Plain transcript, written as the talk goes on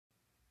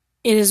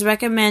It is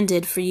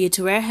recommended for you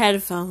to wear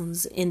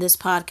headphones in this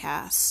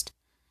podcast.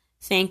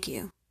 Thank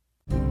you.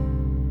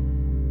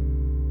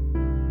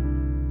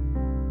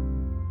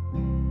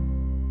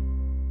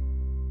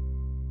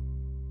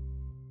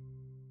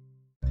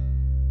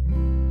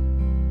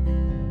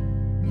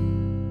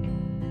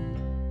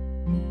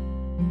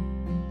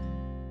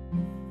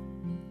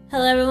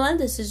 Hello everyone,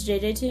 this is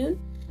JJ Toon,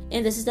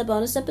 and this is the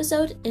bonus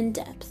episode, In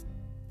Depth.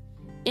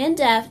 In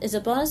Depth is a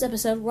bonus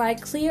episode where I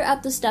clear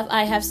up the stuff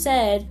I have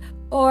said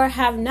or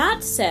have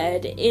not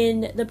said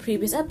in the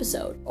previous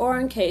episode, or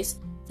in case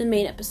the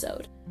main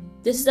episode.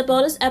 This is a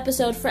bonus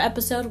episode for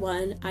episode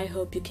 1. I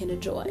hope you can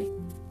enjoy.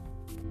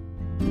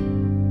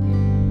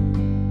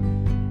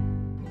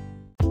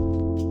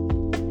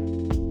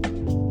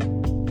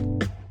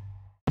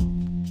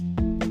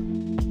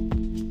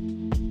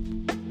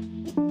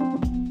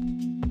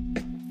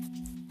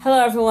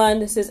 Hello everyone,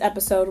 this is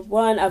episode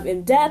 1 of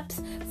In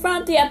Depth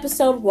from the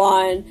episode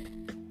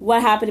 1,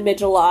 What Happened in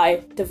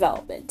Mid-July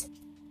development.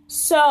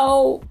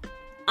 So,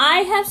 I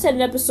have said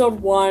in episode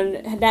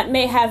 1 that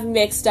may have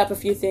mixed up a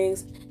few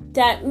things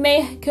that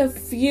may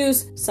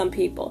confuse some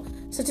people.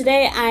 So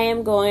today I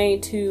am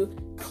going to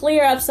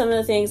clear up some of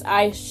the things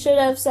I should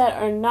have said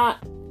or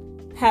not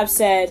have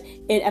said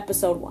in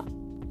episode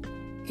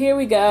 1. Here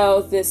we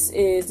go, this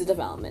is the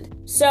development.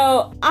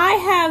 So, I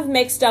have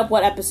mixed up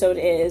what episode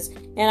is,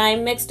 and I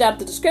mixed up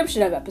the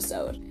description of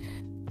episode.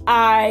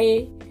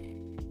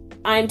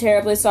 I'm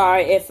terribly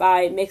sorry if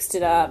I mixed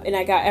it up and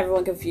I got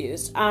everyone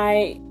confused.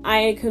 I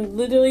can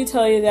literally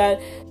tell you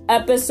that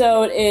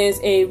episode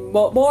is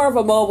more of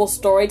a mobile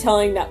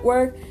storytelling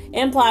network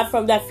and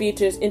platform that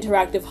features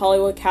interactive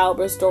Hollywood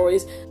caliber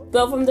stories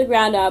built from the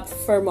ground up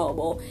for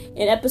mobile.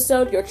 In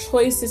episode, your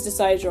choices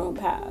decide your own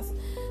path.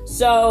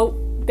 So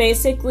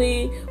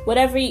basically,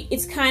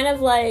 it's kind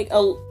of like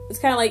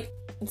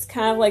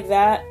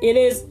that. It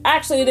is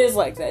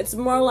like that. It's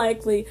more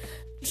likely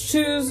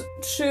choose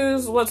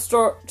what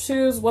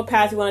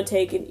path you want to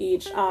take in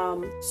each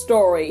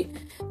story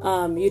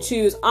you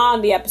choose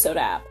on the episode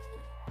app.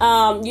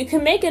 You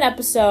can make an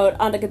episode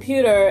on the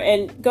computer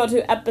and go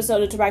to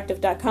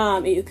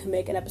episodeinteractive.com and you can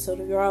make an episode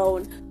of your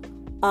own.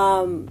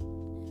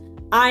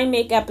 I'm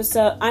making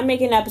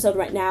an episode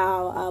right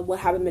now, What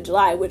Happened in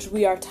July, which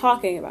we are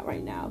talking about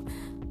right now.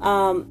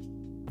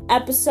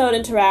 Episode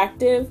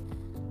interactive.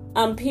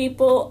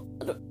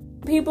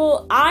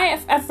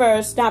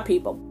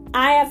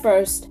 I at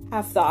first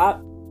have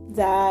thought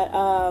that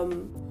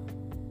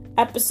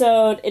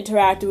episode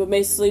interactive would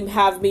basically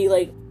have me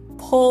like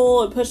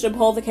push and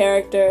pull the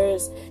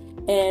characters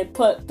and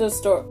put the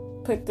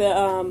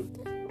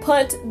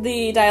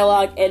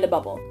dialogue in the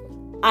bubble.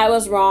 I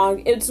was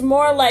wrong. It's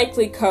more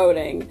likely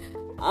coding.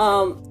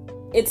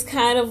 It's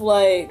kind of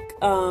like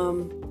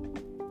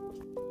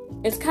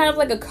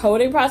a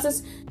coding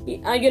process.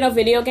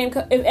 Video game.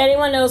 If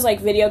anyone knows like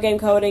video game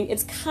coding,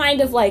 it's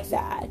kind of like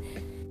that.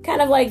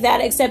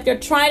 Except you're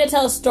trying to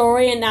tell a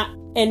story and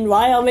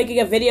while making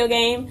a video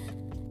game,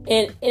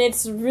 and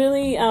it's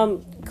really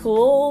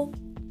cool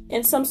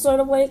in some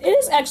sort of ways. It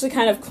is actually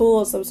kind of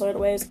cool in some sort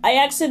of ways. I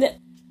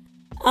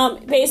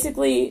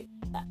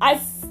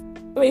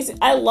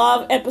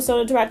love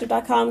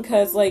episodeinteractive.com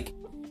because like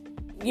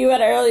you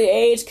at an early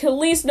age can at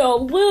least know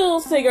a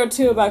little thing or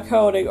two about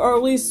coding, or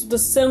at least the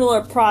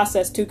similar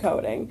process to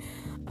coding.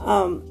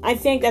 I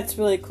think that's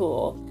really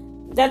cool.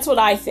 That's what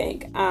I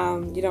think.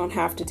 You don't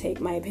have to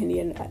take my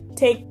opinion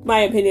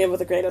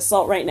with a grain of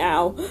salt right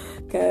now,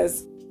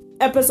 because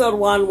episode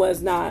 1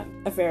 was not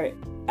a very.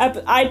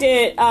 I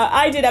did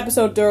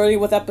episode dirty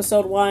with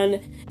episode 1,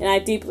 and I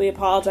deeply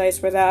apologize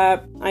for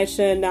that. I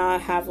should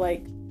not have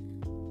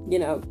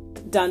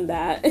done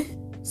that.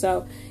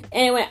 So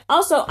anyway,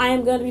 also I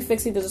am going to be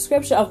fixing the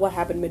description of What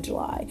Happened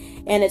Mid-July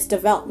and its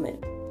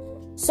development.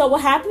 So What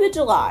Happened in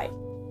July?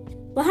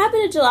 What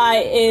Happened in July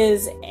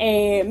is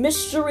a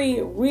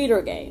mystery reader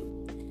game.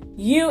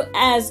 You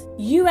as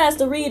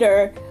the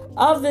reader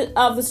of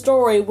the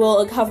story will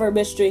uncover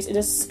mysteries and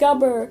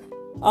discover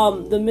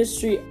the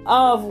mystery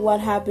of what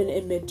happened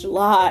in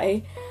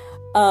mid-July,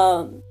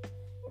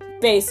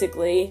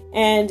 basically,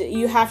 and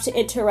you have to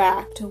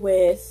interact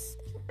with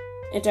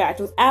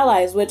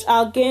allies, which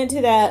I'll get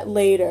into that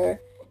later,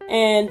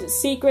 and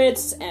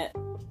secrets,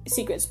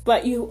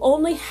 but you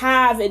only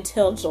have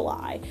until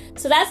July.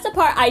 So that's the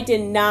part I did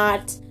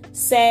not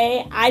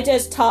say. I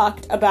just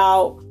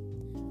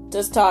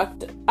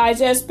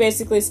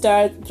basically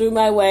started through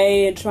my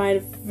way and trying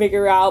to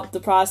figure out the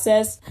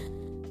process.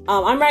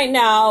 I'm right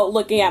now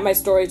looking at my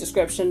story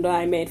description that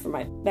I made for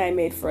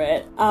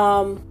it.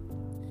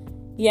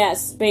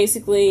 Yes,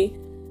 basically,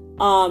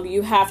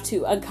 you have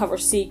to uncover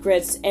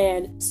secrets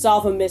and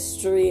solve a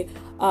mystery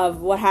of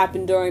what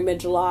happened during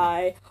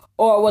mid-July,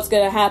 or what's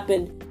going to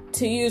happen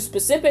to you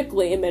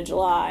specifically in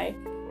mid-July,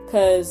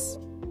 because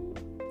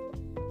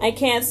I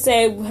can't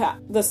say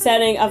the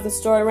setting of the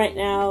story right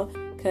now,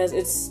 because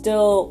it's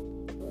still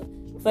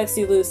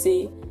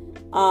flexy-loosey.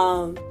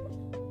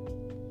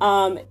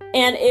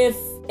 And if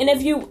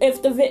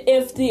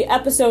the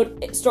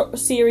episode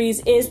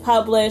series is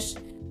published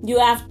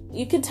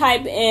you can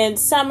type in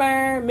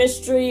summer,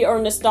 mystery, or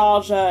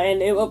nostalgia,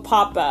 and it will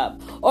pop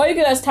up. Or you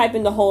can just type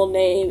in the whole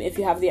name if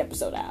you have the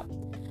episode app.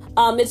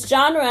 Its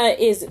genre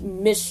is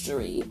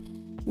mystery.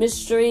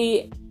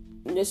 Mystery.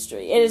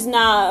 It is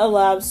not a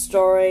love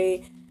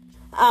story.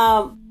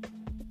 I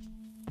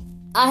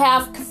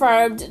have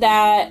confirmed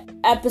that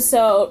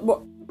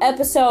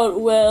episode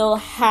will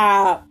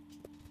have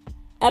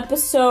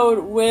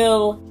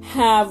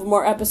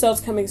more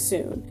episodes coming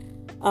soon.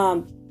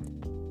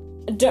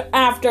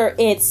 After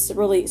its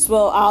release.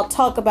 Well, I'll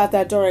talk about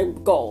that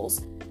during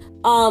goals.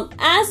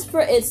 As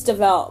for its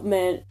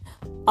development,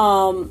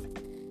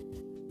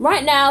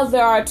 right now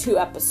there are 2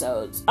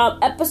 episodes.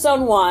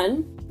 Episode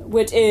 1,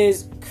 which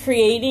is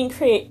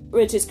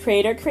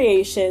creator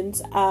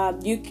creations.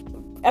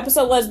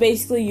 Episode 1 is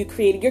basically you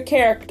creating your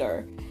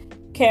character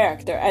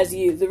as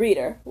you, the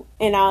reader.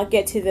 And I'll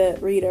get to the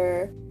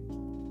reader.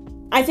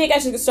 I think I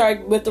should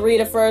start with the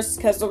reader first,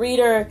 because the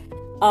reader,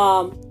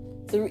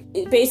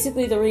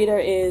 basically the reader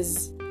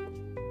is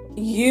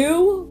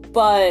you,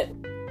 but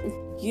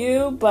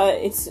the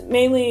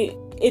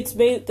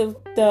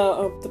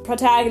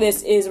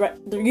protagonist is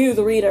you,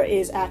 the reader,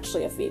 is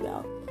actually a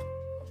female,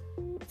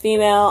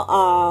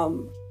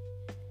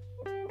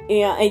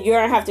 yeah, and you're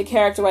gonna have to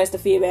characterize the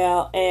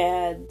female,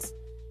 and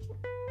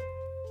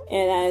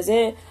that is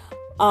it.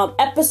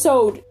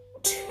 Episode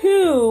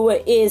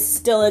 2 is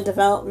still in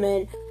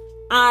development.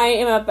 I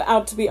am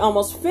about to be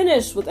almost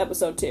finished with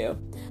episode 2.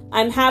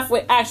 I'm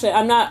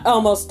not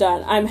almost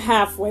done. I'm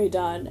halfway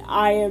done.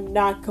 I am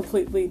not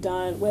completely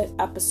done with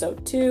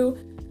episode 2.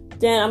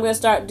 Then I'm going to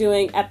start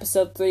doing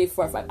episode 3,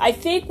 4, 5. I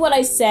think what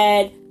I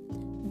said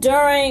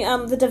during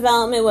the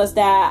development was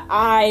that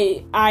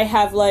I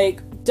have,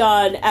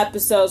 done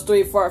episodes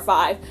 3, 4,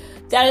 5.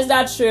 That is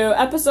not true.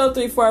 Episode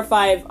 3, 4,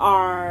 5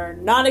 are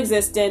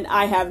non-existent.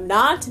 I have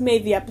not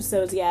made the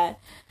episodes yet.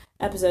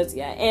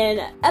 And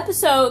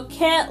episode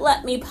can't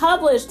let me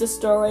publish the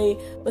story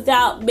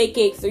without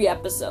making 3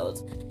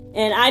 episodes.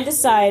 And I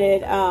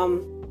decided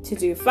to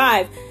do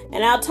 5.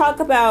 And I'll talk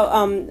about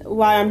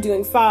why I'm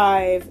doing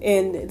 5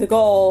 in the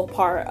goal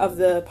part of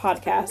the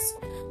podcast.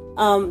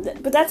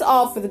 But that's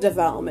all for the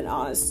development,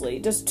 honestly.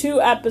 Just two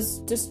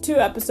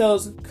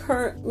episodes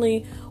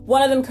currently.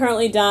 One of them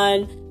currently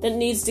done that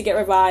needs to get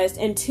revised,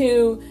 and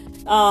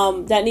 2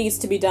 that needs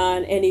to be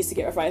done and needs to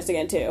get revised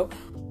again too.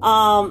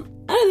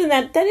 Other than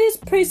that is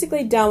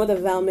basically done with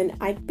development.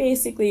 I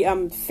basically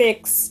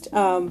fixed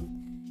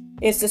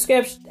its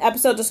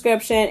episode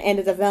description and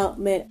the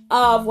development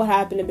of what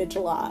happened in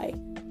mid-July.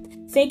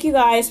 Thank you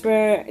guys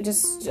for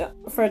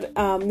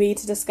me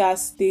to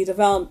discuss the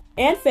development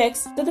and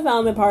fix the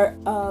development part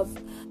of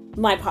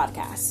my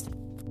podcast.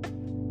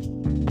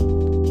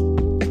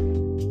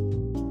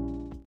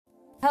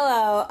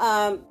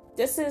 Hello,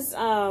 this is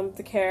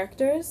the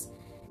characters,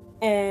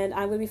 and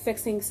I'm going to be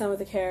fixing some of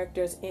the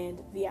characters and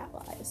the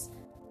allies.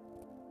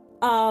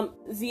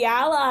 The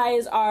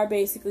allies are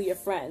basically your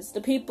friends,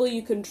 the people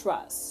you can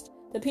trust.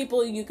 The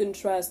people you can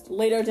trust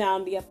later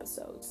down the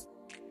episodes.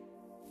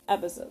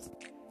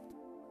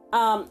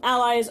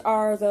 Allies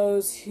are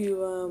those who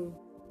will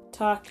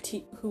talk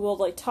to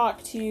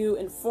you,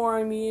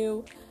 inform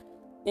you,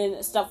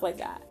 and stuff like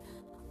that.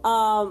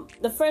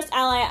 The first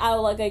ally I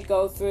would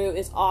go through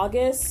is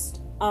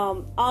August.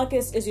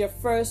 August is your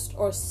first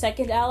or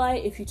second ally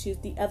if you choose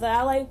the other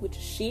ally, which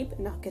is Sheep,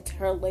 and I'll get to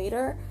her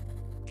later.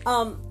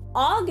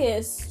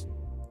 August,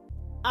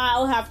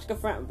 I'll have to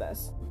confront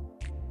this,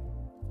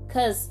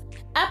 because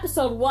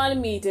episode 1 of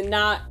me did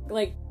not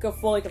go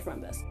fully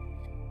confront this.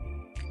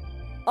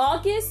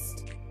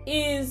 August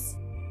is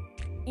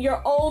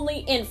your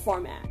only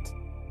informant.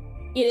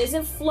 It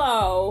isn't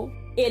Flo.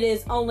 It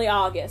is only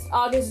August.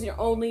 August is your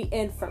only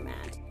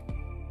informant.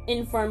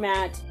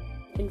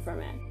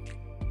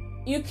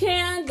 You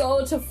can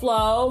go to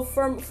Flo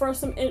for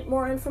some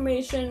more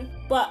information,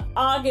 but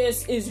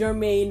August is your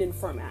main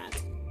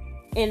informant,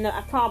 and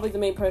probably the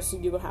main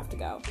person you would have to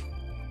go.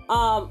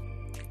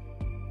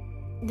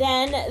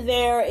 Then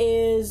there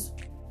is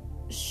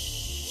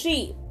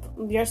Sheep,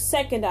 your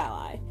second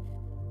ally.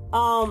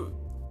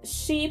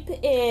 Sheep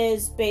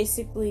is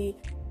basically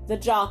the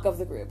jock of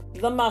the group,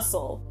 the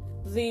muscle,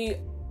 the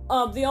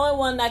only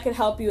one that can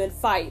help you in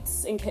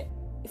fights,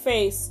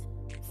 face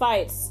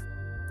fights,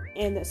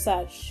 and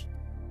such.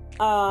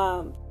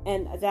 And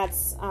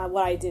that's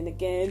what I didn't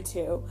get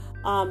into.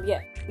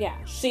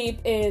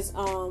 Sheep is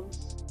the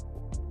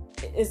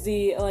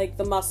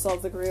muscle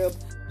of the group.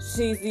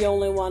 She's the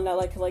only one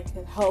that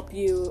can help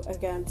you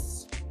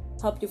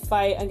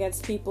fight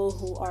against people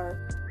who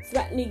are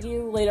threatening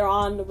you later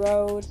on the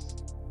road.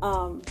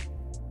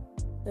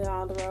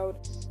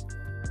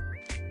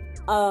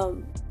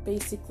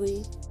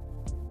 Basically.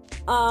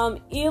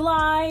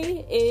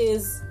 Eli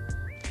is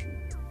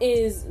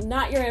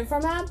not your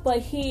informant, but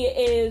he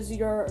is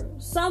your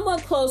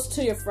somewhat close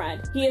to your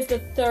friend. He is the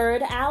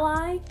third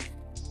ally,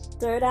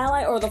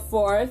 or the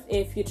fourth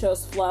if you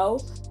chose Flo.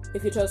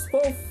 If you chose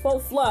full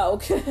Flo,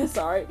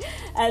 sorry,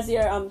 as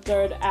your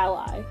third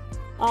ally.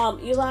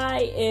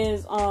 Eli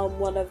is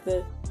one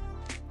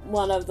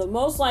one of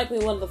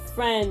the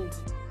friend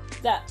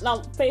that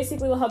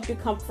basically will help you,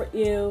 comfort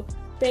you,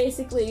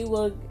 basically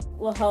will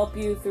help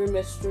you through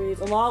mysteries,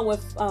 along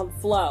with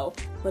Flo,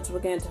 which we'll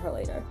get into her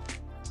later.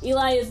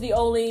 Eli is the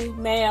only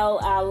male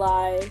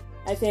ally.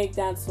 I think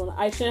that's one.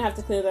 I shouldn't have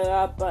to clear that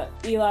up, but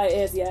Eli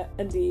is,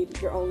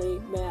 indeed, your only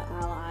male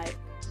ally.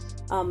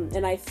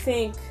 And I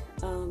think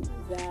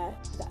that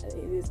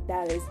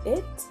is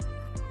it.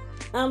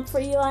 For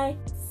Eli,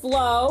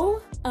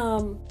 Flo.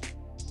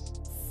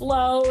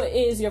 Flo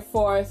is your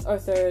fourth or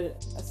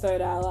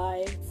third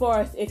ally.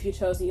 Fourth if you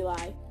chose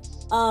Eli.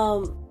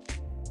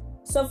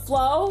 So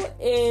Flo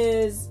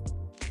is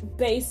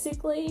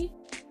basically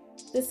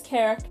this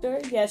character.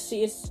 Yes,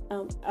 she is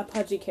a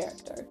pudgy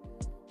character.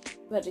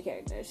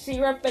 She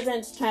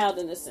represents child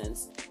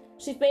innocence.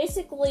 She's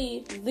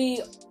basically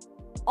the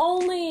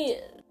only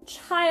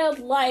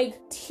childlike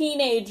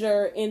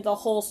teenager in the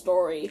whole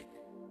story.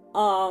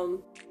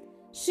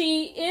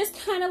 She is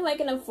kind of like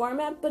an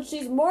informant, but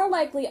she's more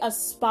likely a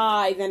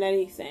spy than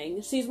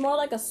anything.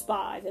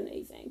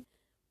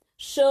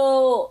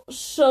 She'll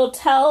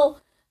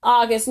tell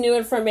August new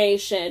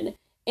information,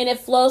 and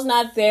if Flo's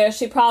not there,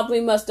 she probably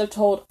must have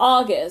told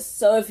August.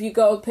 So if you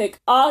go pick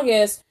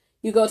August,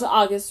 you go to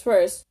August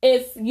first.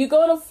 If you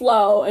go to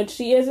Flo and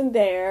she isn't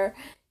there,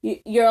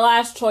 your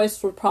last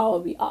choice would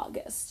probably be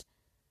August.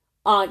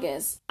 And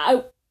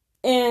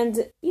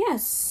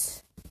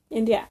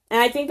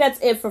I think that's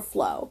it for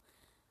Flo.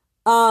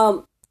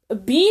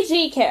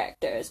 BG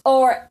characters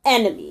or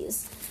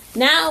enemies.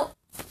 Now,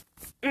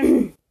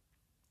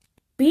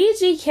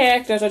 BG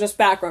characters are just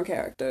background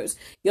characters.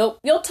 You'll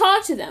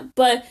talk to them,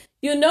 but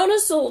you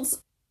notice.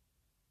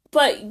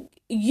 But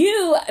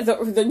you, the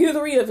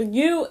reader,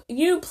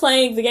 you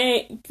playing the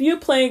game, you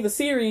playing the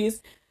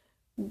series,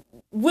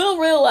 will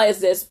realize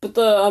this, but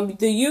the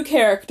you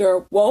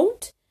character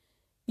won't.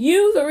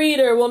 You, the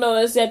reader, will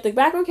notice that the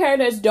background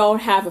characters don't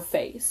have a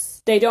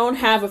face. They don't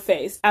have a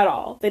face at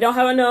all. They don't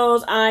have a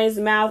nose, eyes,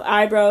 mouth,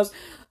 eyebrows,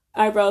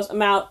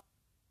 mouth,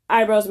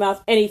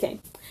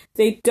 anything.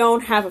 They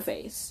don't have a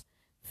face.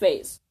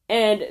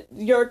 And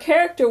your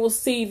character will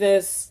see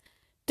this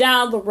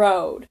down the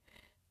road.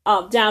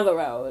 Down the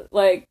road.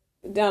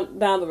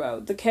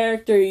 The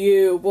character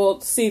you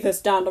will see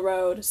this down the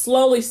road.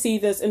 Slowly see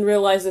this and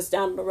realize this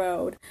down the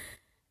road.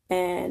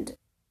 And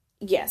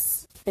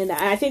yes. And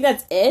I think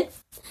that's it.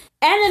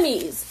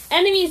 Enemies.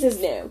 Enemies is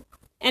new.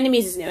 And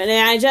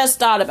I just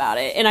thought about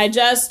it. And I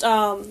just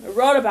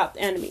wrote about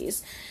the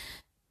enemies.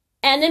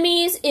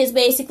 Enemies is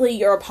basically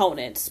your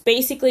opponents.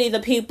 Basically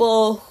the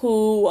people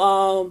who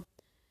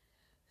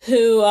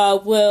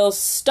will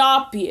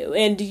stop you.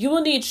 And you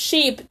will need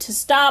sheep to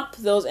stop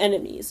those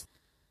enemies.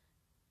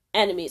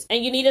 And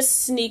you need to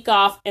sneak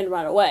off and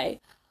run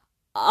away.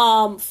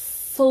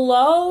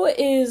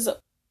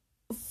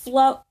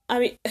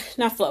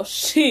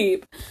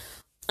 Sheep.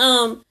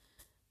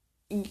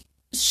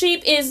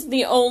 Sheep is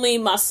the only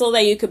muscle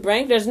that you could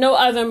bring. There's no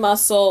other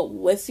muscle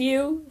with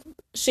you.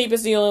 Sheep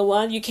is the only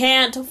one. You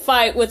can't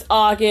fight with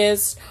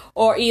August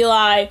or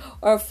Eli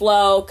or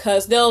Flo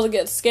because they'll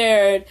get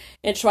scared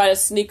and try to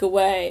sneak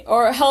away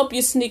or help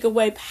you sneak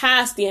away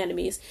past the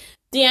enemies.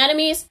 The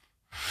enemies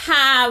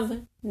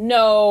have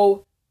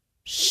no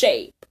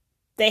shape.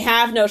 They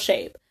have no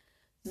shape.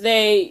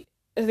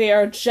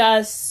 They're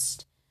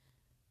just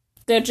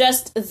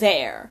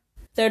there.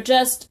 They're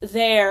just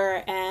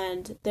there,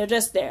 and they're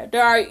just there.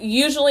 There are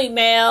usually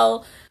there's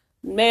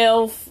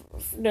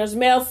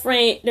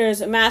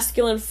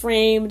masculine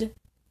framed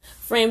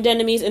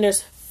enemies, and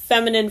there's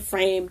feminine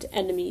framed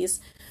enemies.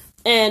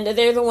 And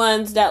they're the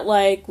ones that,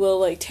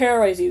 will,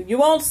 terrorize you. You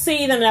won't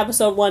see them in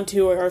episode 1,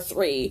 2, or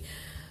 3.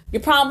 You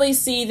probably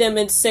see them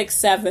in 6,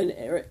 7,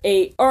 or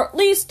 8, or at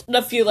least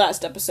a few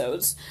last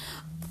episodes.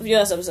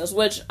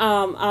 Which,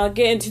 I'll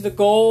get into the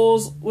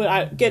goals.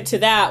 I get to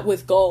that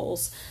with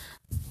goals.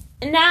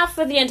 And now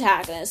for the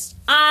antagonist.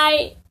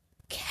 I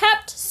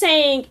kept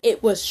saying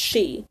it was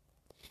she.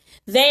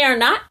 They are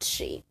not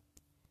she.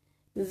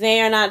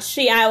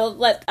 I'll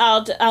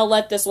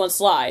let this one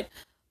slide.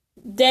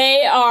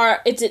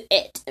 It's an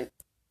it.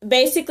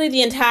 Basically,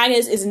 the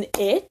antagonist is an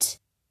it.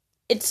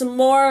 It's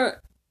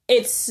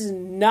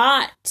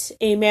not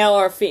a male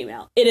or a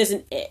female. It is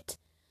an it.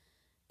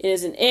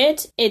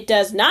 It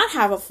does not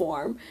have a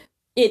form.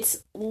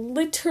 It's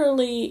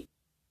literally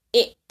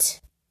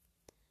it.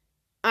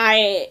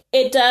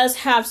 It does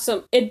have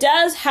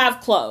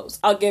clothes.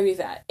 I'll give you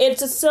that.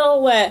 It's a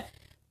silhouette.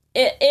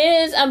 It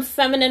is a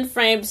feminine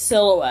framed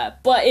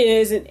silhouette, but it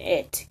isn't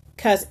it.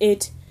 Cause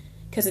it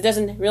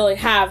doesn't really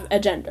have a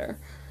gender.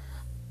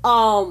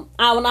 I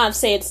will not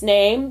say its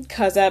name,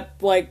 cause that,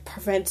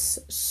 prevents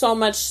so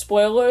much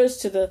spoilers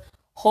to the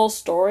whole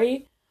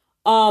story.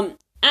 Other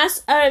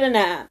than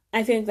that,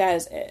 I think that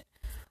is it.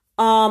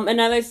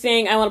 Another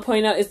thing I want to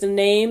point out is the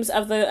names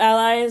of the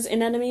allies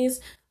and enemies.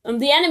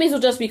 The enemies will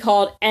just be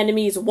called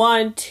enemies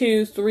 1,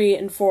 2, 3,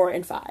 and 4,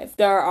 and 5.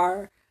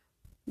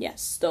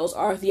 Those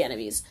are the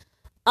enemies.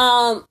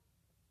 Other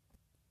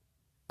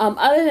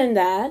than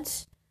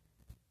that,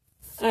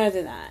 other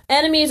than that,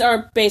 enemies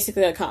are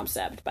basically a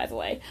concept, by the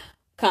way.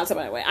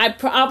 I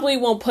probably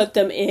won't put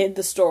them in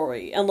the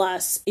story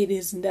unless it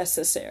is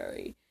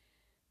necessary.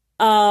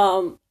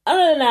 Other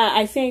than that,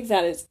 I think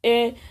that is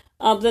it.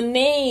 The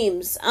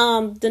names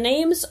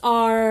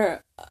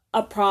are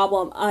a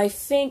problem. I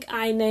think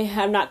I may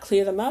have not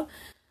cleared them up.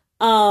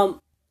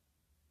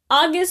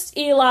 August,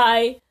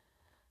 Eli,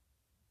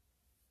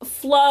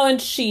 Flo,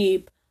 and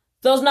Sheep.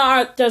 Those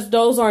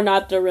are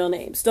not their real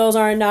names. Those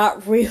are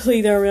not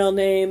really their real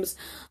names.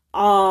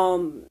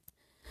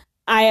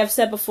 I have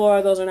said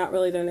before, those are not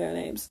really their real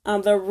names.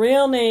 Their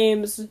real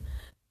names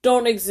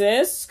don't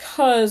exist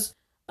because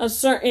a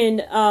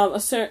certain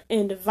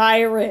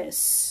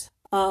virus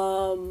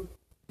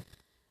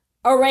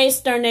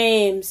erased their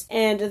names,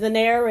 and the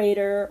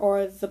narrator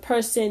or the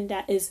person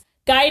that is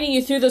guiding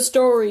you through the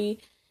story,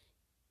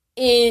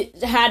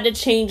 it had to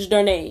change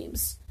their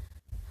names.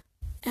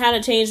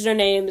 And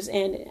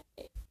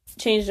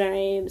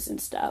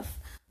stuff.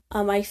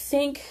 I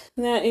think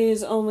that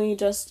is only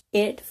just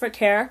it for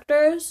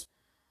characters.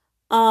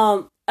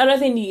 Other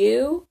than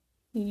you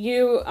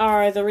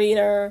are the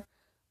reader.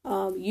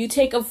 You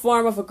take a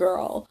form of a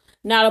girl,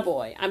 not a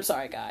boy. I'm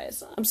sorry,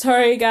 guys.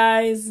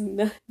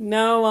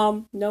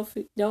 No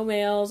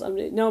males.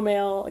 No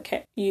male.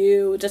 Okay,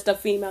 you, just a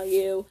female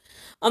you.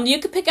 You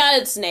could pick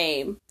out its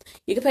name.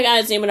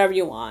 Whenever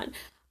you want.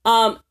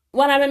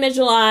 What Happened in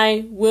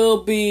Mid-July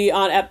will be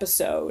on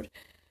episode.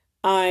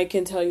 I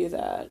can tell you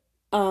that.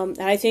 And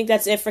I think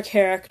that's it for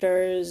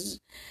characters.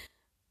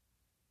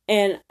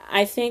 And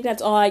I think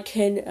that's all I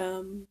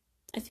can,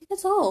 I think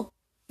that's all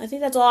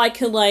I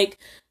can, like,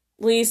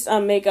 at least,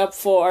 make up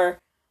for,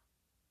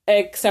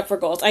 except for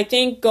goals. I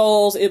think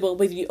goals, it will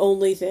be the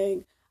only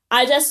thing.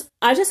 I just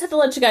have to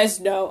let you guys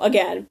know,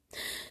 again,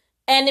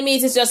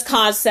 enemies is just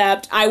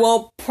concept. I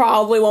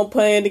probably won't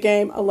put it in the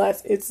game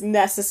unless it's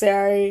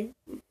necessary.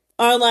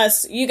 Or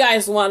unless you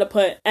guys want to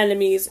put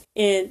enemies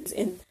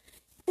in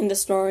the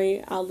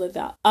story, I'll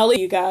leave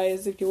you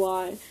guys if you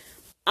want.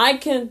 I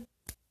can,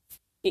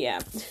 yeah.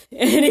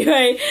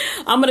 Anyway,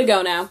 I'm gonna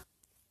go now.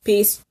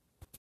 Peace.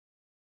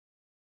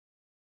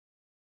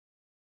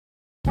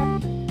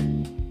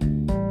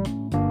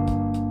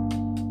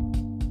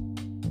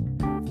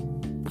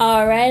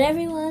 Alright,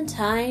 everyone,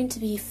 time to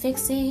be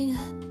fixing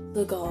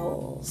the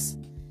goals.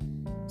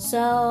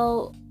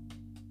 So,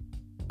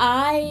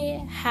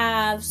 I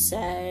have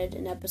said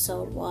in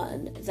episode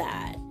 1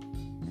 that,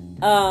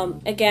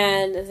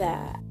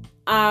 that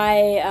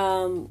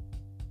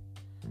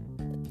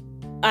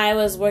I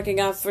was working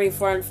on 3,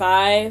 4, and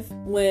 5,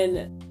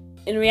 when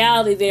in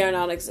reality they are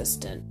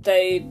non-existent.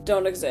 They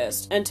don't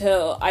exist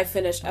until I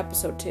finish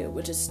episode 2,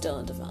 which is still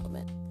in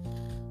development.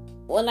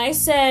 When I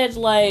said,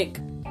 I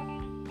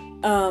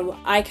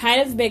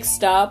kind of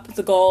mixed up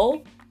the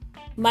goal.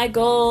 My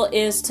goal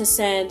is to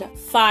send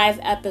 5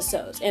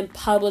 episodes and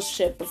publish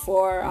it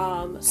before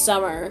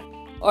summer,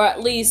 or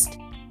at least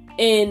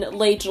in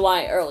late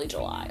July, early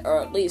July, or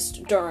at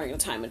least during the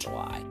time of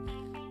July.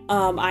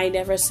 I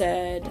never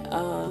said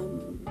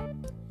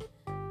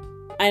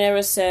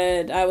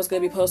I was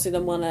going to be posting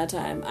them one at a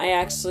time.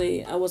 I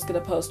was going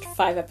to post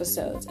 5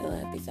 episodes, and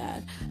that'd be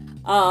that.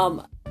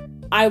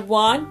 I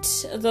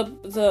want I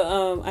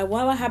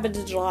want What Happened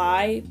in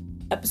July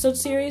episode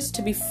series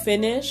to be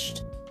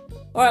finished,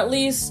 or at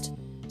least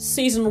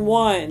season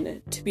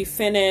 1 to be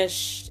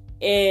finished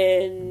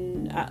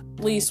in at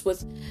least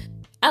with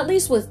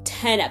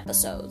 10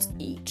 episodes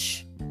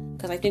each,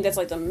 because I think that's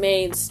like the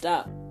main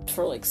stuff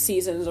for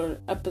seasons or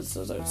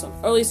episodes or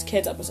something, or at least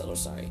kids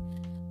episodes.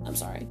 I'm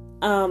sorry.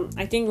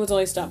 I think it was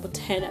only stopped with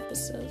 10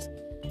 episodes.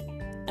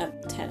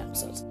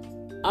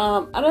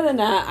 Other than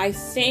that, I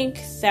think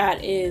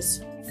that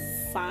is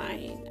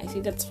fine. I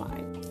think that's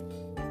fine.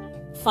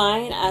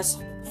 Fine as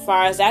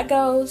far as that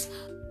goes.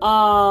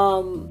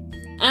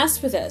 As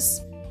for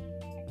this,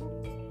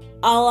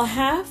 I'll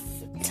have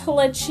to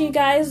let you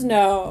guys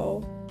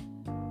know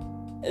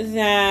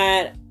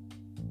that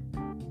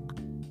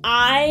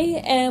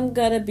I am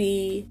gonna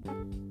be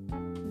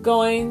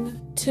going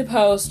to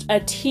post a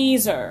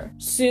teaser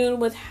soon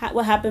with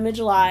What Happened in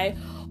July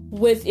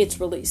with its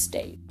release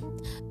date.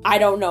 I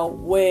don't know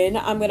when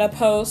I'm gonna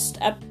post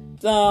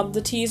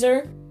the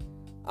teaser.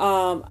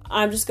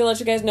 I'm just gonna let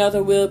you guys know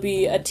there will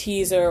be a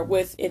teaser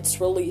with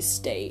its release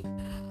date.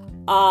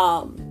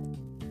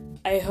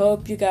 I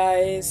hope you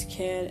guys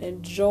can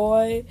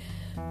enjoy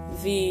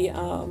the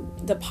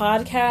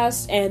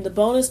podcast and the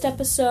bonus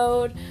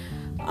episode.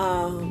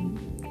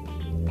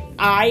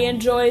 I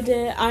enjoyed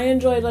it. I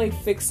enjoyed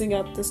fixing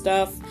up the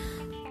stuff.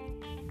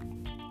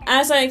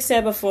 As I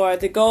said before,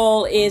 the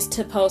goal is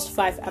to post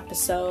 5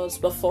 episodes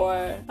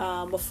before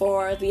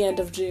the end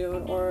of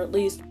June, or at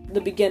least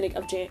the beginning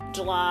of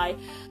July.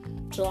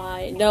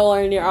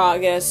 Nowhere near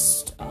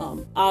August.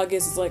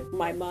 August is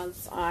my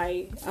month.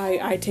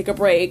 I take a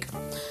break.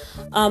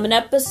 In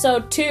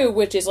episode 2,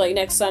 which is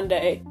next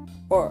Sunday,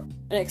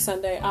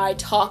 I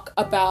talk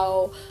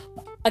about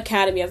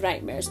Academy of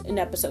Nightmares in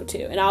episode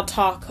 2, and I'll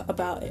talk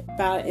about it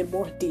in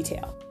more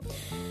detail.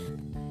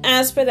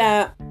 As for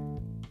that,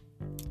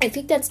 I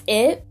think that's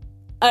it.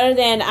 Other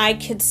than I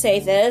could say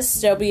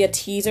this, there'll be a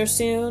teaser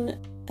soon,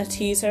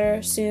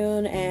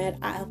 and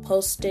I'll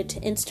post it to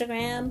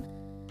Instagram.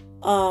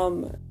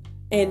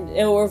 And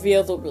it will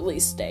reveal the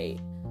release date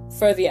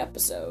for the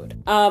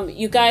episode.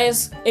 You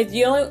guys, if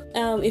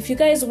you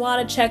guys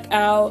want to check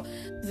out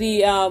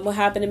the what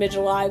happened in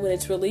mid-July when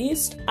it's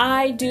released,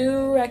 I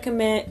do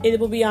recommend it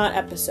will be on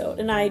Episode,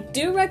 and I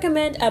do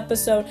recommend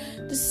Episode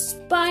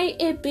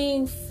despite it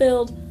being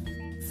filled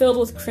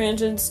with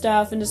cringe and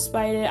stuff, and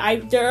despite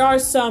it, there are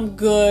some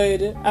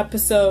good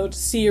episode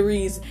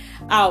series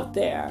out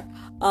there.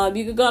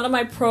 You could go to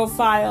my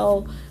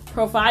profile.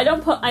 I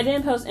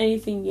didn't post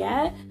anything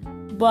yet,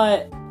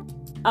 but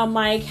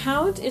my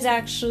account is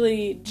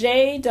actually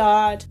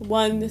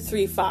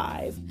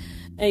j.135,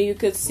 and you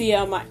could see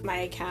on my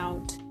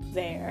account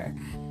there.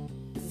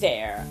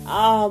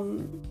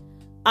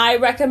 I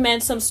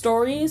recommend some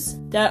stories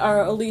that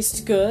are at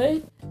least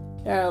good,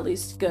 or at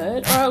least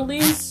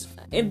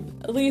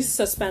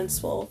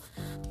suspenseful.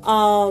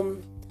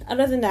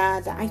 Other than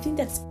that, I think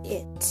that's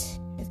it.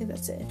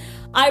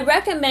 I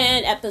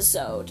recommend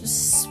Episode,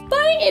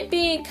 despite it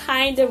being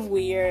kind of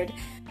weird.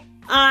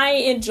 I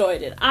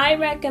enjoyed it. I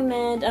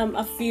recommend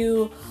a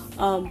few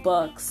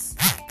books.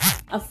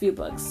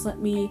 Let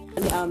me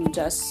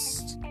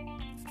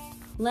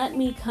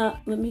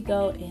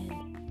go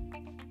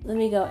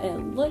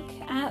and look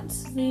at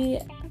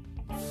the.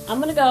 I'm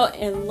gonna go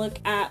and look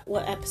at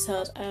what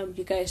episodes I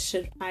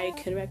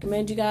could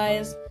recommend you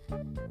guys.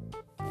 And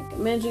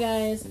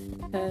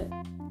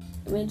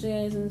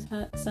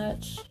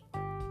such.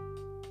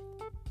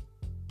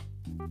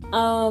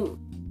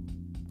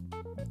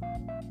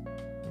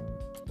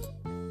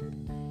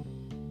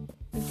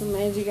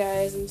 Recommend you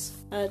guys and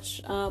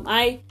such.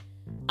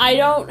 I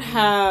don't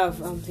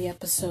have the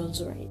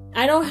episodes right.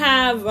 I don't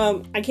have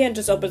I can't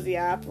just open the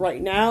app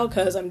right now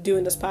because I'm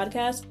doing this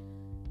podcast.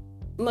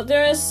 But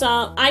there is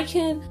some I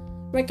can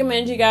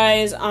recommend you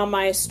guys on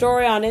my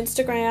story on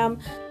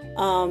Instagram.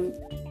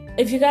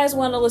 If you guys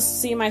want to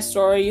see my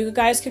story, you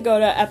guys could go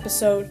to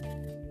Episode.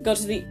 Go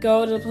to the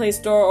Play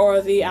Store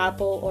or the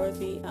Apple or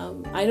the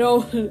I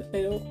don't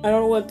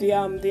know what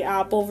the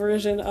Apple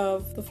version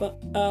of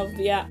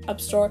the App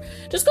Store.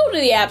 Just go to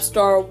the App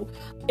Store,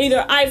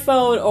 either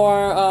iPhone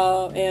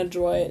or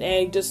Android,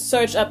 and just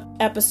search up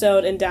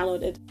Episode and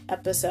download it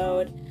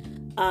Episode.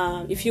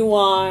 If you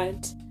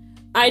want,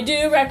 I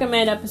do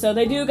recommend Episode.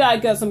 They do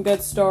got some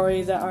good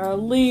stories that are at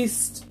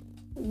least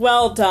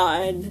well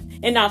done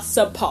and not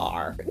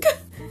subpar.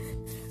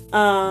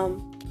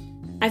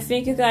 I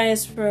thank you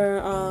guys for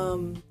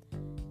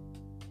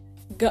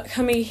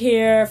coming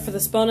here for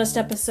this bonus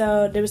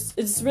episode.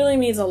 It really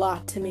means a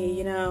lot to me,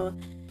 you know.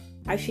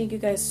 I thank you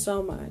guys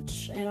so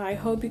much, and I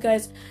hope you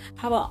guys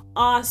have an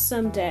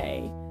awesome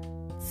day.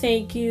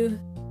 Thank you.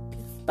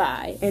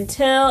 Bye.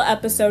 Until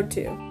episode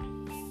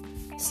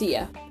 2. See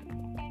ya.